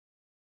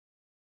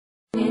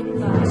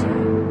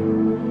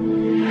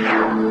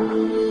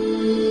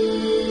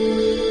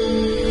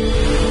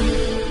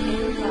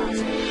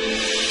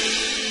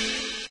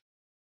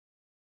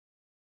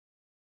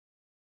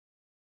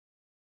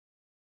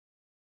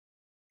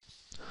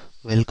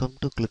Welcome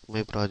to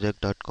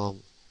ClickMyProject.com.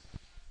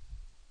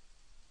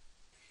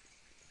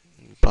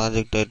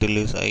 Project title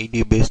is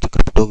ID based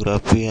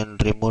cryptography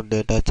and remote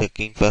data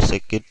checking for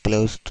secure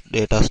cloud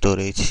data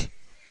storage.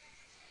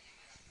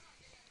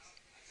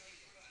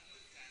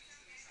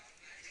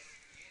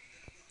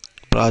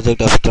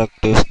 Project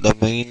objectives. The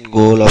main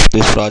goal of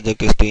this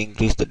project is to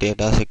increase the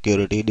data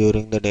security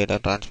during the data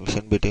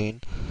transmission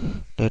between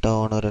data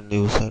owner and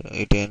user.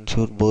 It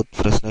ensures both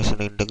freshness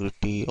and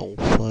integrity,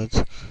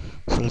 offers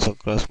cells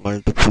across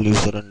multiple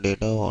user and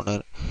data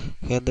owner.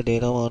 Here the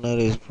data owner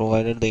is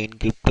provided the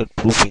encrypted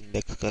proof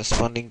index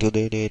corresponding to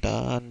the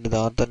data and the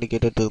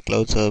authenticated to the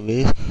cloud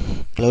service.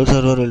 Cloud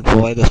server will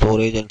provide the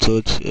storage and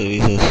search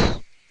services.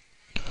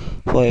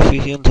 For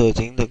efficient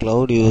searching, the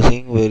cloud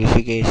using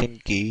verification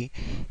key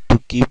to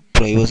keep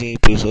privacy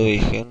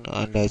preservation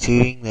and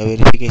achieving the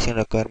verification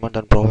requirement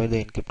and provide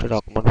the encrypted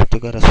document with the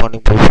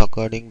corresponding proof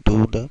according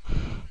to the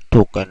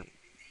token.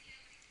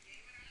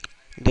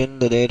 Then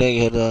the data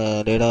here,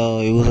 the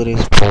data user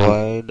is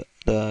provide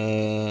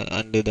the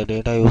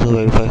data user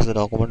verifies the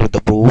document with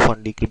the proof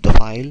and decrypt the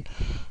file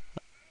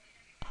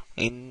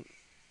in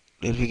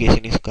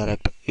verification is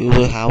correct.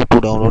 User have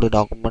to download the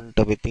document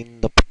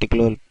within the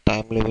particular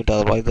time limit,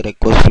 otherwise the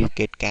request will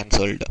get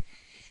cancelled.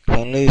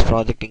 Finally, this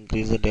project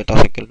increases the data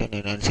security and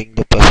enhancing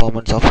the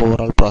performance of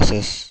overall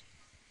process.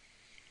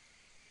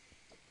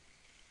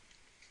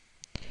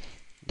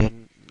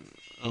 Then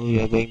we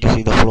are going to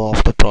see the flow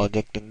of the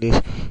project. In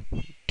this,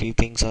 three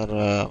things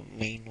are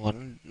main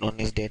one. One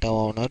is data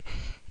owner,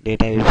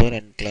 data user,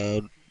 and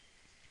cloud.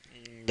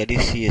 That is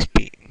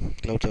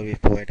CSP, cloud service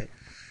provider.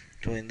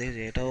 So in this,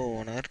 data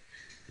owner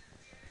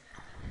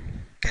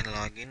can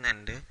log in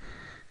and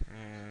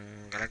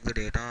collect the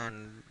data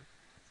and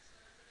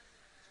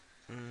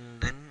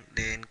then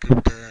they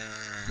encrypt the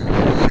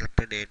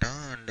selected data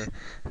and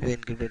we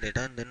encrypt the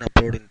data and then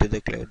upload into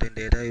the cloud. Then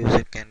data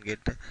user can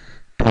get to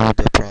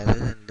the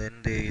process and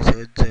then they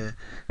search the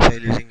file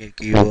using a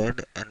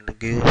keyword and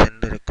give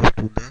send the request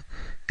to the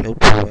cloud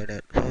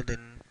provider. So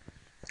then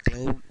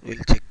cloud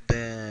will check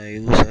the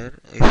user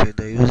if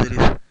the user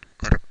is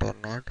correct or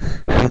not.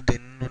 So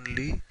then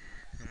only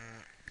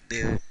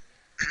they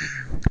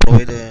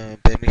provide the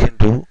permission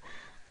to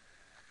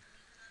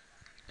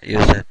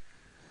user.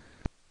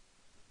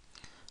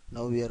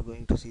 Now we are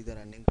going to see the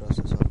running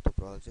process of the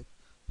project.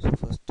 So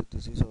first,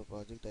 this is our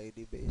project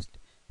ID based.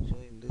 So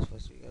in this,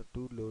 first we have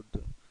to load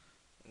the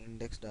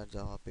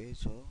index.java page.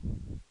 So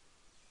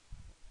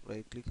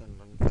right click on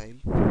run file.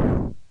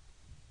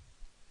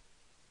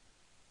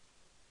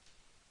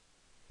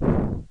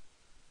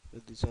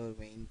 So this is our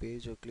main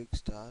page. So click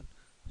start.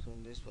 So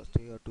in this, first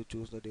we have to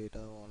choose the data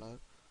owner.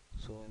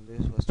 So in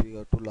this, first we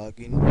have to log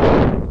in.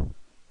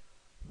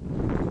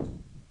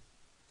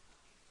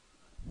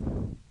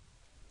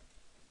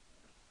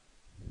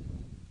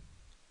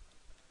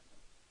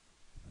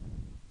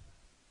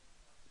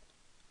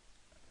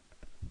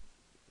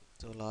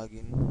 So log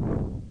in.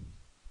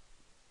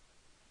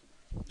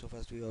 So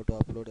first we have to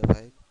upload a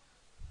file.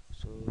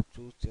 So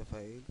choose the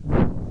file.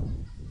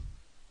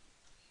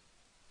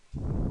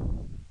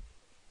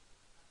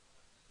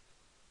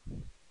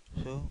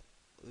 So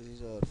this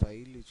is our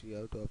file which we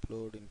have to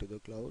upload into the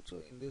cloud. So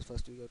in this,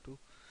 first we have to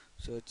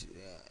search,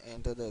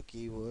 enter the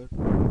keyword.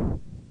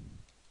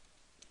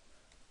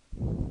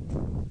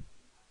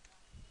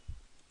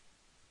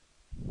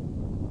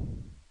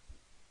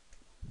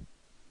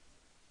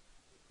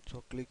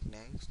 So click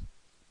next.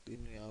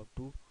 Then we have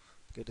to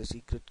get a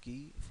secret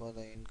key for the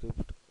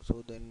encrypt.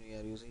 So then we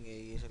are using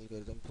AES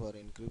algorithm for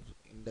encrypt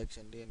index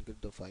and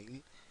encrypt the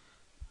file.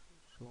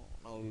 So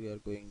now we are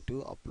going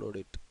to upload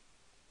it.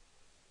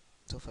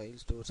 So file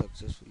stored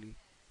successfully.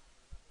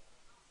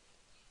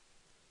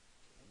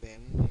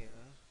 Then here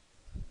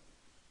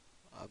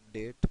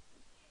update.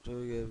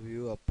 So here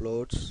view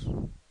uploads.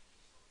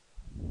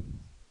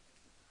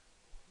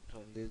 So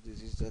in this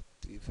is the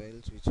three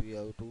files which we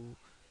have to.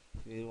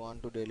 If we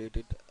want to delete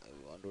it,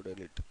 I want to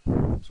delete.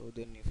 So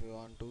then if you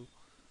want to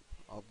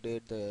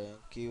update the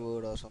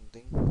keyword or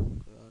something,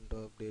 you want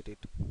to update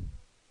it.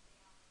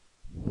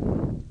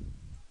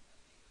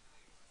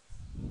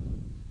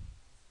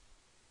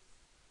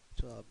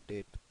 So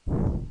update.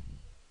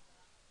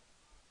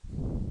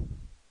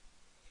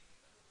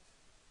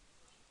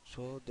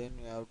 So then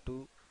you have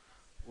to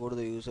go to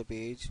the user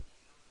page.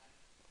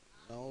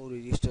 Now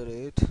register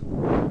it.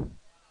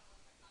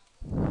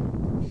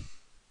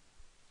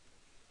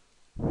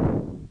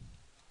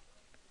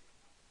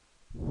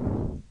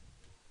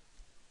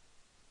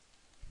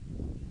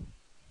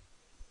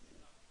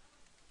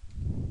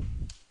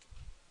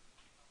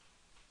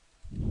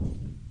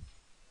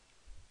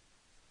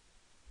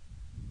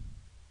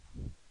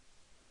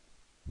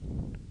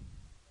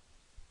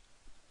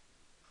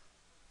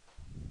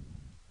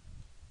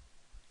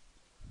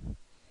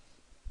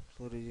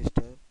 So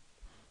register.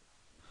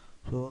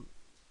 So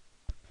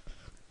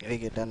I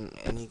get an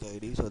unique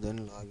ID. So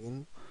then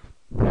login.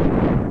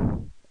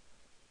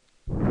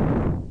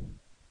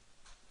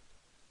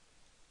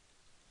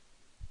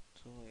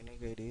 So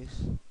unique ID is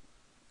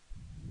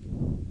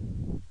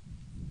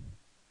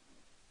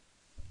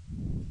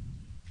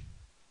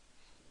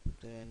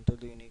enter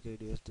the unique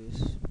ID as this.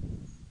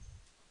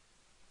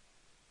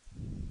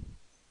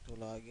 So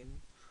login,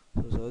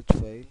 so search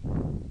file,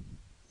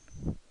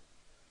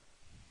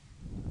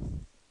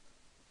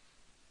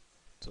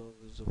 so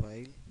this is the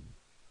file,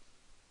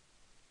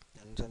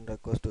 and send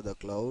request to the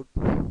cloud.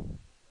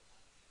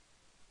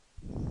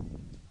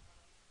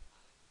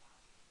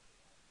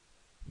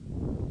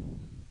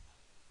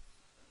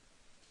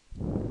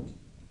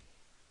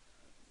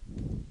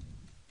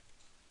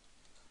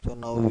 So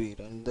now we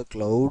run the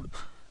cloud.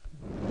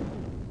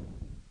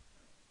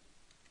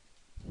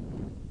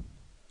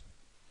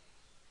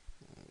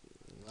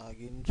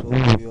 Login, so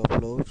we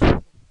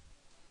upload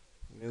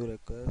new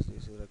request,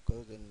 this is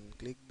request, then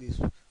click this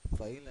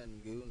file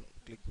and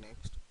click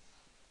next.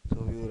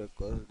 So view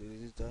request,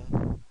 this is the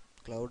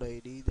cloud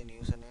ID, then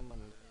username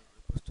and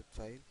requested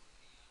file.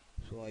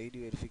 So ID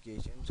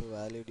verification, so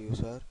valid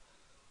user,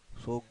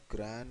 so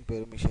grant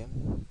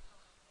permission,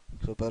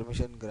 so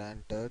permission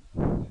granted,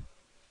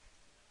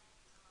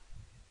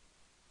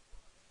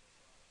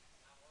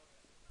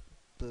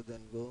 so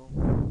then go,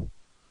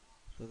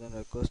 so then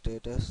request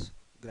status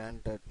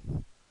granted,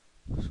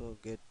 so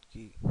get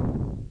key,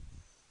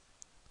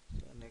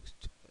 so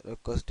next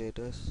request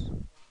status,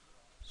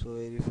 so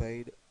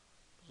verified,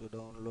 so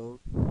download,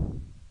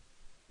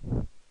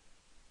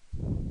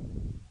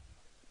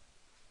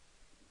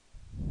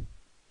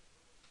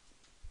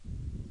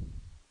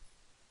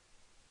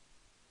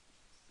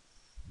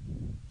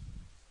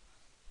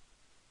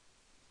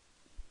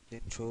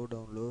 then show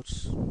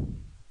downloads.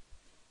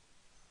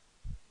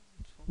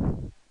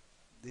 So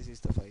this is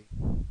the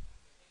file.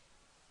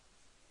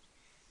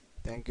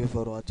 Thank you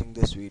for watching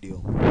this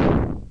video.